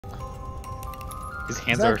His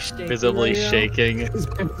hands are visibly shaking. His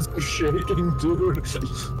hands are shaking, dude.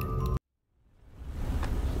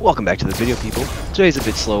 Welcome back to the video, people. Today's a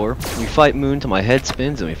bit slower. We fight Moon till my head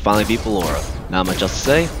spins and we finally beat Ballora. Not much else to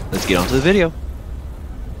say, let's get on to the video.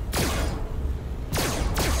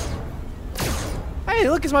 Hey,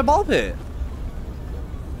 look, it's my ball pit.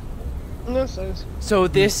 That's nice. So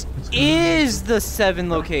this is the 7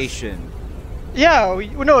 location. Yeah,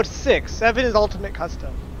 no, it's 6. 7 is Ultimate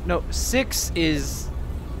Custom. No, 6 is...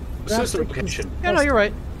 Sister location. Yeah, no, you're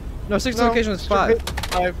right. No, 6 location is 5.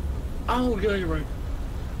 5. Oh, yeah, you're right.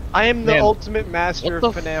 I am the Man, ultimate master of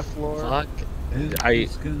what the FNAF lore. Fuck.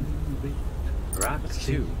 It's gonna be right That's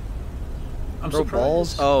 2. I'm Throw surprised.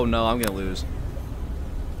 balls? Oh no, I'm gonna lose.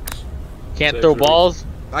 Can't throw balls?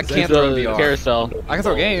 I Do can't throw the VR. carousel. I can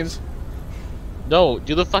throw games. No,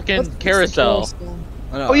 do the fucking carousel.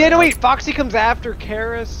 I know, Oh yeah, no I- wait, Foxy comes after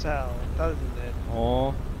Carousel, doesn't it?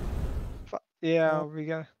 Oh. Yeah, we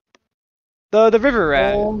got the river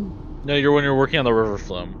rat. No, you're when you're working on the river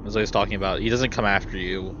flume. That's what he's talking about. He doesn't come after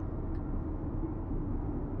you.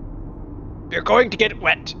 You're going to get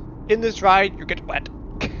wet. In this ride, you get wet.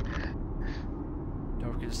 Don't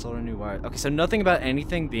forget to start a new wire. Okay, so nothing about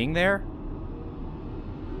anything being there?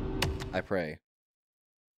 I pray.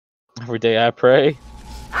 Every day I pray.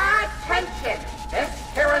 Attention! This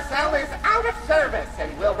carousel is out of service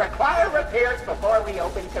and will require repairs before we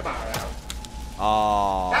open tomorrow.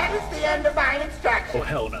 Aww. That is the end of my instructions. Oh,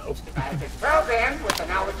 hell no. If I had been programmed with the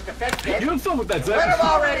knowledge to fix it, You have fun with that, it would have Zach.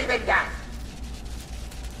 already been done.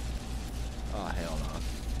 Oh, hell no.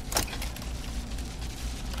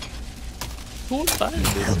 Who inside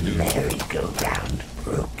this dude? Merry-go-round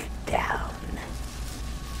broke down.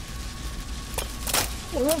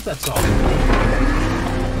 I love that song.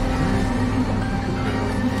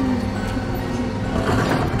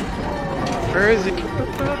 Where is he?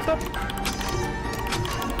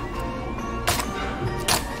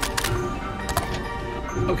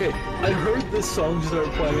 Okay, I heard this song start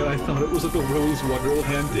playing and I thought it was like a Willy's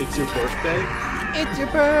Wonderland, It's Your Birthday. It's your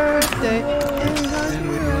birthday.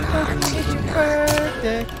 It's your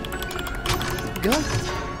birthday. Go.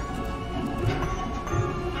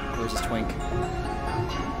 Where's this twink?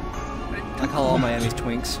 I call all my enemies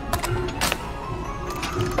twinks.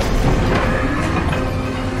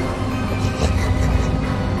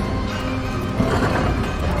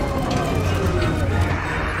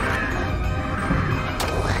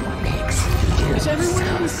 Is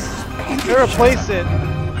everyone They replace it.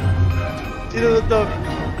 Either the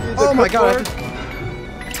Oh my god.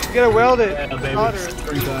 cookboard, you gotta weld it. Yeah, baby, Solder it's it.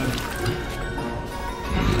 3 times.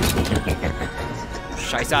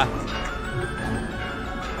 Scheisse.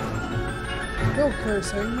 No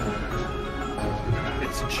cursing.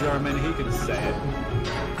 It's German, he can say it.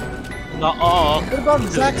 Nuh-uh. What about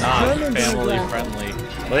This Zach's is not German family demographic? friendly.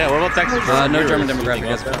 Well, yeah, what about Texas? No German demographic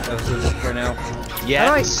that's right now.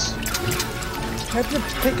 Yes. Have to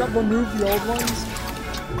pick up, remove the old ones.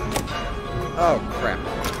 Oh crap.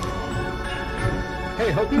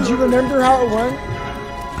 Hey, hope Did you remember how it went?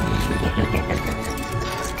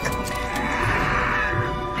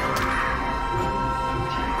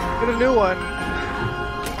 Get a new one.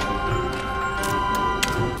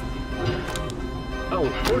 Oh,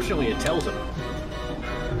 fortunately it tells him.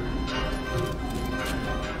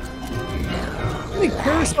 How many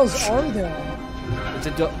carousels are there? It's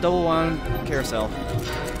a double wound carousel.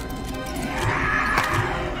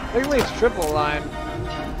 Technically, it's triple line.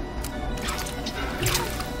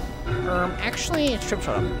 Actually, it's trip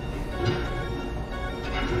shot.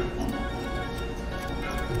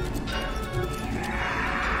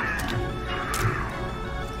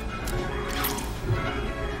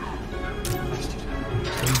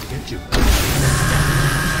 Get you.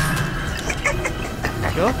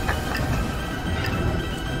 Go.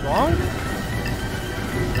 Wrong?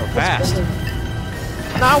 So fast.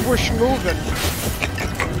 Now we're schmoving.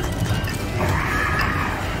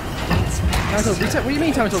 Time until reset? What do you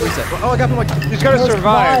mean time until reset? Oh, I got him like. You just gotta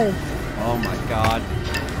survive. Oh my god.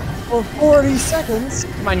 For 40 seconds.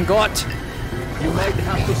 Mein Gott. You might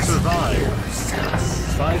have to survive.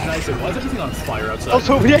 5 nights and why is everything on fire outside?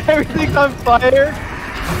 Also, yeah, everything's on fire.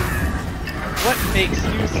 What makes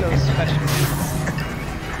you so special?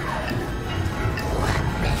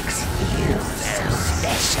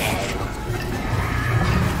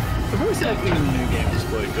 The voice acting in the new game is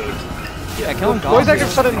quite good. Yeah, Kellen Goff. Voice actor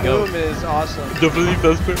Sudden Boom is awesome. Definitely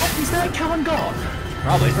best pick. Is that Kellen Goff?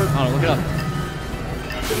 Probably. I don't know, look it up.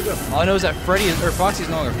 There you go. All I know is that Freddy is, or Foxy's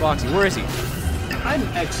no longer Foxy. Where is he? I had an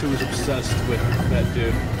ex who was obsessed with that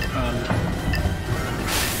dude.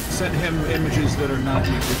 Sent him images that are not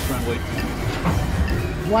user friendly.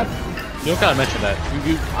 What? You don't gotta mention that.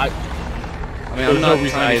 I mean, There's I'm no not reason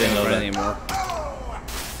trying I to didn't know get that. anymore.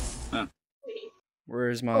 Huh.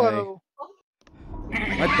 Where's my Hello. boundaries?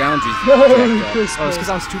 Merry jacked up. Oh, it's Christmas. because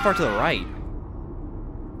I was too far to the right.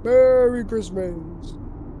 Merry Christmas.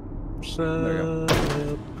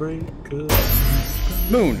 Celebrate good.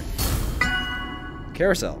 Moon.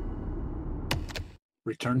 Carousel.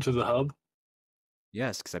 Return to the hub.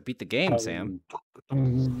 Yes, because I beat the game, Sam.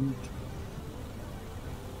 Um,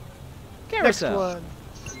 Next Carousel. one.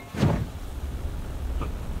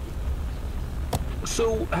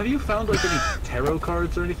 So, have you found like any tarot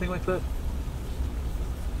cards or anything like that?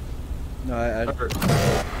 No, Or-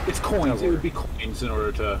 it's coins. It would be coins in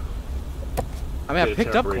order to. I mean, I Get a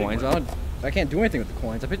picked up tarot coins. reading I can't do anything with the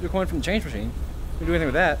coins. I picked up a coin from the change machine. Can't do anything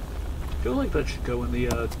with that. I feel like that should go in the.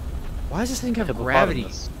 Why does this thing have gravity?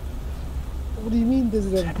 Hippopotamus. What do you mean does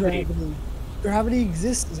it have Gravity. gravity? Gravity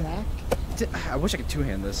exists, Zach. I wish I could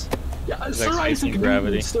two-hand this. Yeah, It's Sir actually Isaac in Newton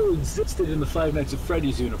gravity. still existed in the Five Nights at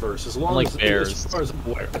Freddy's universe, as long Unlike as bears. as far as I'm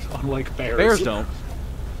aware, unlike bears. Bears don't.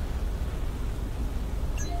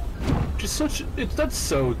 Just such. That's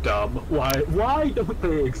so dumb. Why don't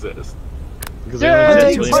they exist? Because Yeah, they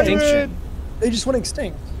they don't just exist. extinction. They just went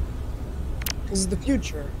extinct. This is the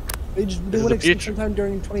future. They This went is the extinct future. sometime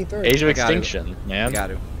during 2030. Age of I got it. extinction, I man. got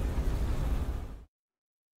to.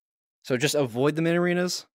 So just avoid the mini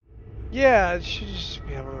arenas. Yeah, you should just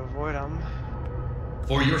be able to avoid them.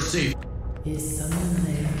 For your safety.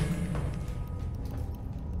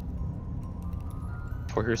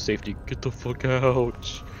 For your safety, get the fuck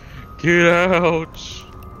out. Get out.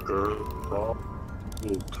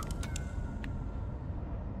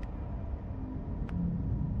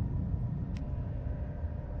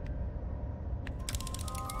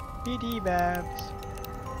 BD maps.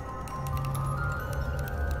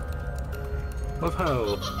 Love how,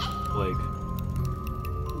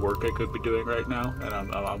 like, work I could be doing right now, and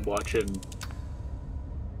I'm watching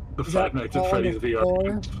the Is Five that Nights at all Freddy's the VR. floor?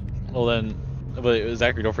 games. Well then, but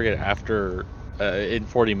Zachary, don't forget after, in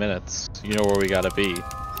 40 minutes, you know where we gotta be.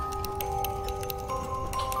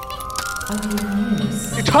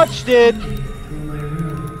 You touched it!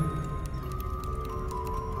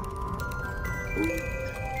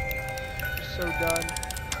 So done.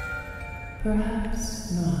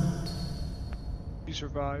 Perhaps not. You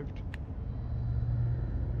survived.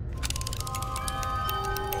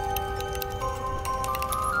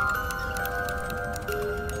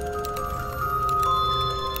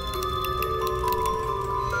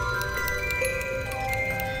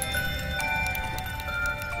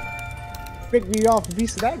 Pick me off a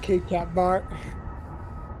piece of that Kit Kat bar.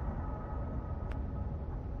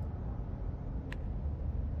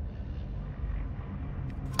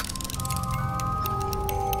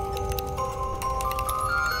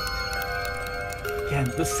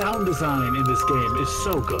 Again, the sound design in this game is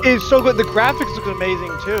so good. It's so good. The graphics look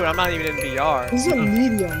amazing too, and I'm not even in VR. These are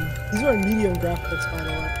medium. These are medium graphics, by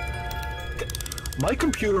the way. My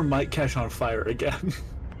computer might catch on fire again.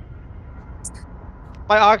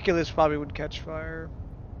 My Oculus probably would catch fire.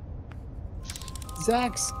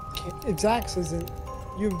 Zach's, if Zach's isn't,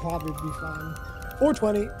 you'd probably be fine.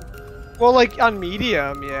 420. Well, like on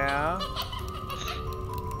medium, yeah.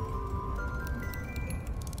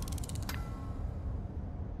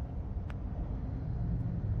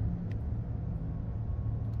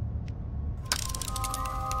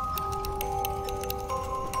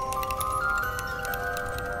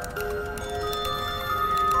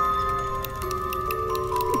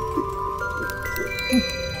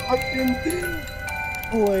 Fucking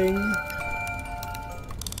bling.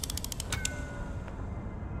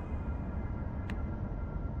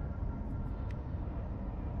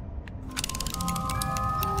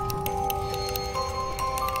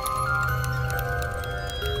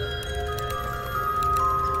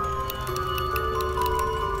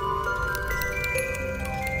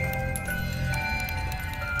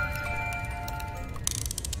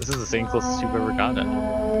 This is the same closest you've ever gotten.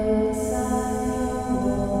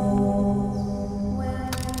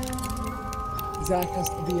 Zach has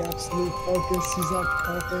to be absolute focus. He's not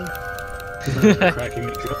talking. Cracking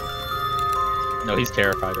a joke. No, he's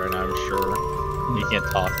terrified right now, I'm sure. He can't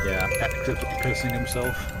talk, yeah. Actively pissing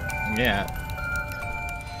himself. Yeah.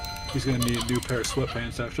 He's gonna need a new pair of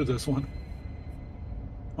sweatpants after this one.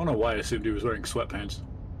 I don't know why I assumed he was wearing sweatpants.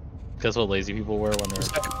 That's what lazy people wear when Is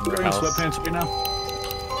they're that in their wearing house. sweatpants right now?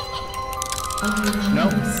 No?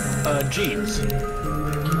 Jeans.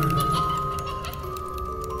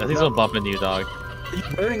 I think someone bumping you, dog. Are you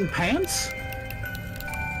wearing pants?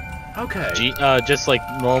 Okay. Just like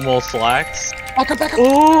normal slacks. Back up, back up.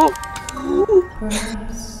 Oh!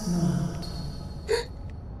 Perhaps not.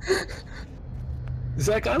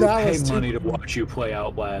 Zach, I would That pay was too- money to watch you play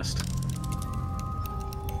Outlast.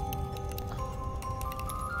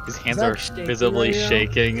 His hands Zach are shaking visibly right now?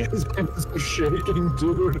 shaking. His hands are shaking,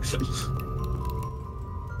 dude.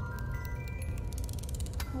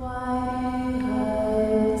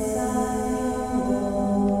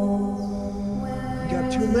 You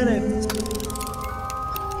got 2 minutes.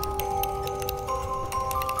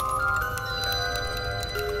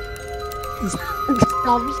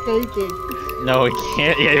 Stop shaking. No, he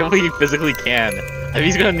can't. Yeah, he physically can. I think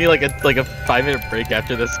he's gonna need like a 5-minute break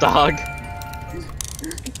after this, dog.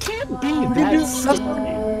 Can't be We can that do-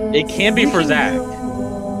 silly. It can be for Zach.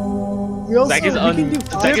 We also, Zach is, we can do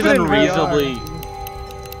Zach is Foxy unreasonably.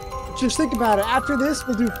 VR. Just think about it. After this,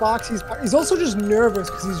 we'll do Foxy's. He's also just nervous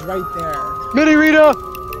because he's right there. Mini Rita!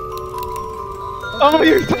 Oh,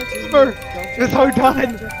 you're super! It's so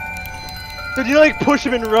done! Did you like push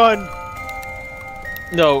him and run?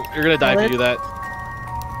 No, you're gonna die if you do that.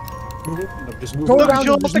 No, just move Go on. around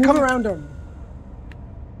you'll him. have Just to move come- around him.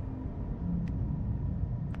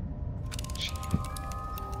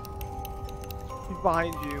 He's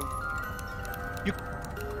behind you.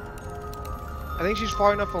 I think she's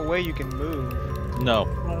far enough away you can move. No.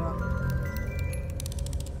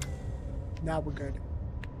 Now we're good.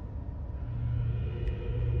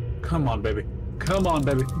 Come on, baby. Come on,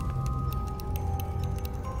 baby.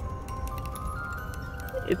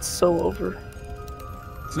 It's so over.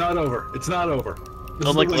 It's not over. It's not over. This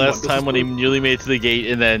is Unlike the last win. time when he nearly made it to the gate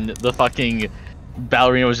and then the fucking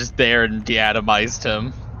ballerina was just there and de-atomized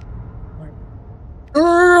him.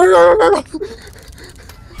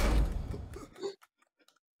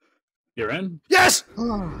 You're in? Yes!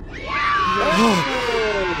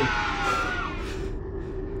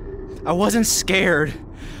 I wasn't scared.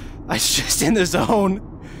 I was just in the zone.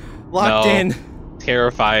 Locked No. in.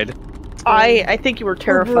 Terrified. I think you were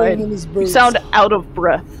terrified. in his You boots. sound out of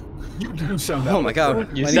breath. You do sound Oh out my of god. breath.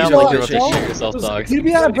 You My sound knees are like you're about to Joel? shit yourself, dog. You'd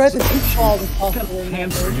be out of breath if you called the What kind of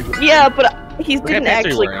pants are you wearing? Yeah, but he What kind didn't of pants are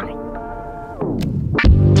you actually. wearing?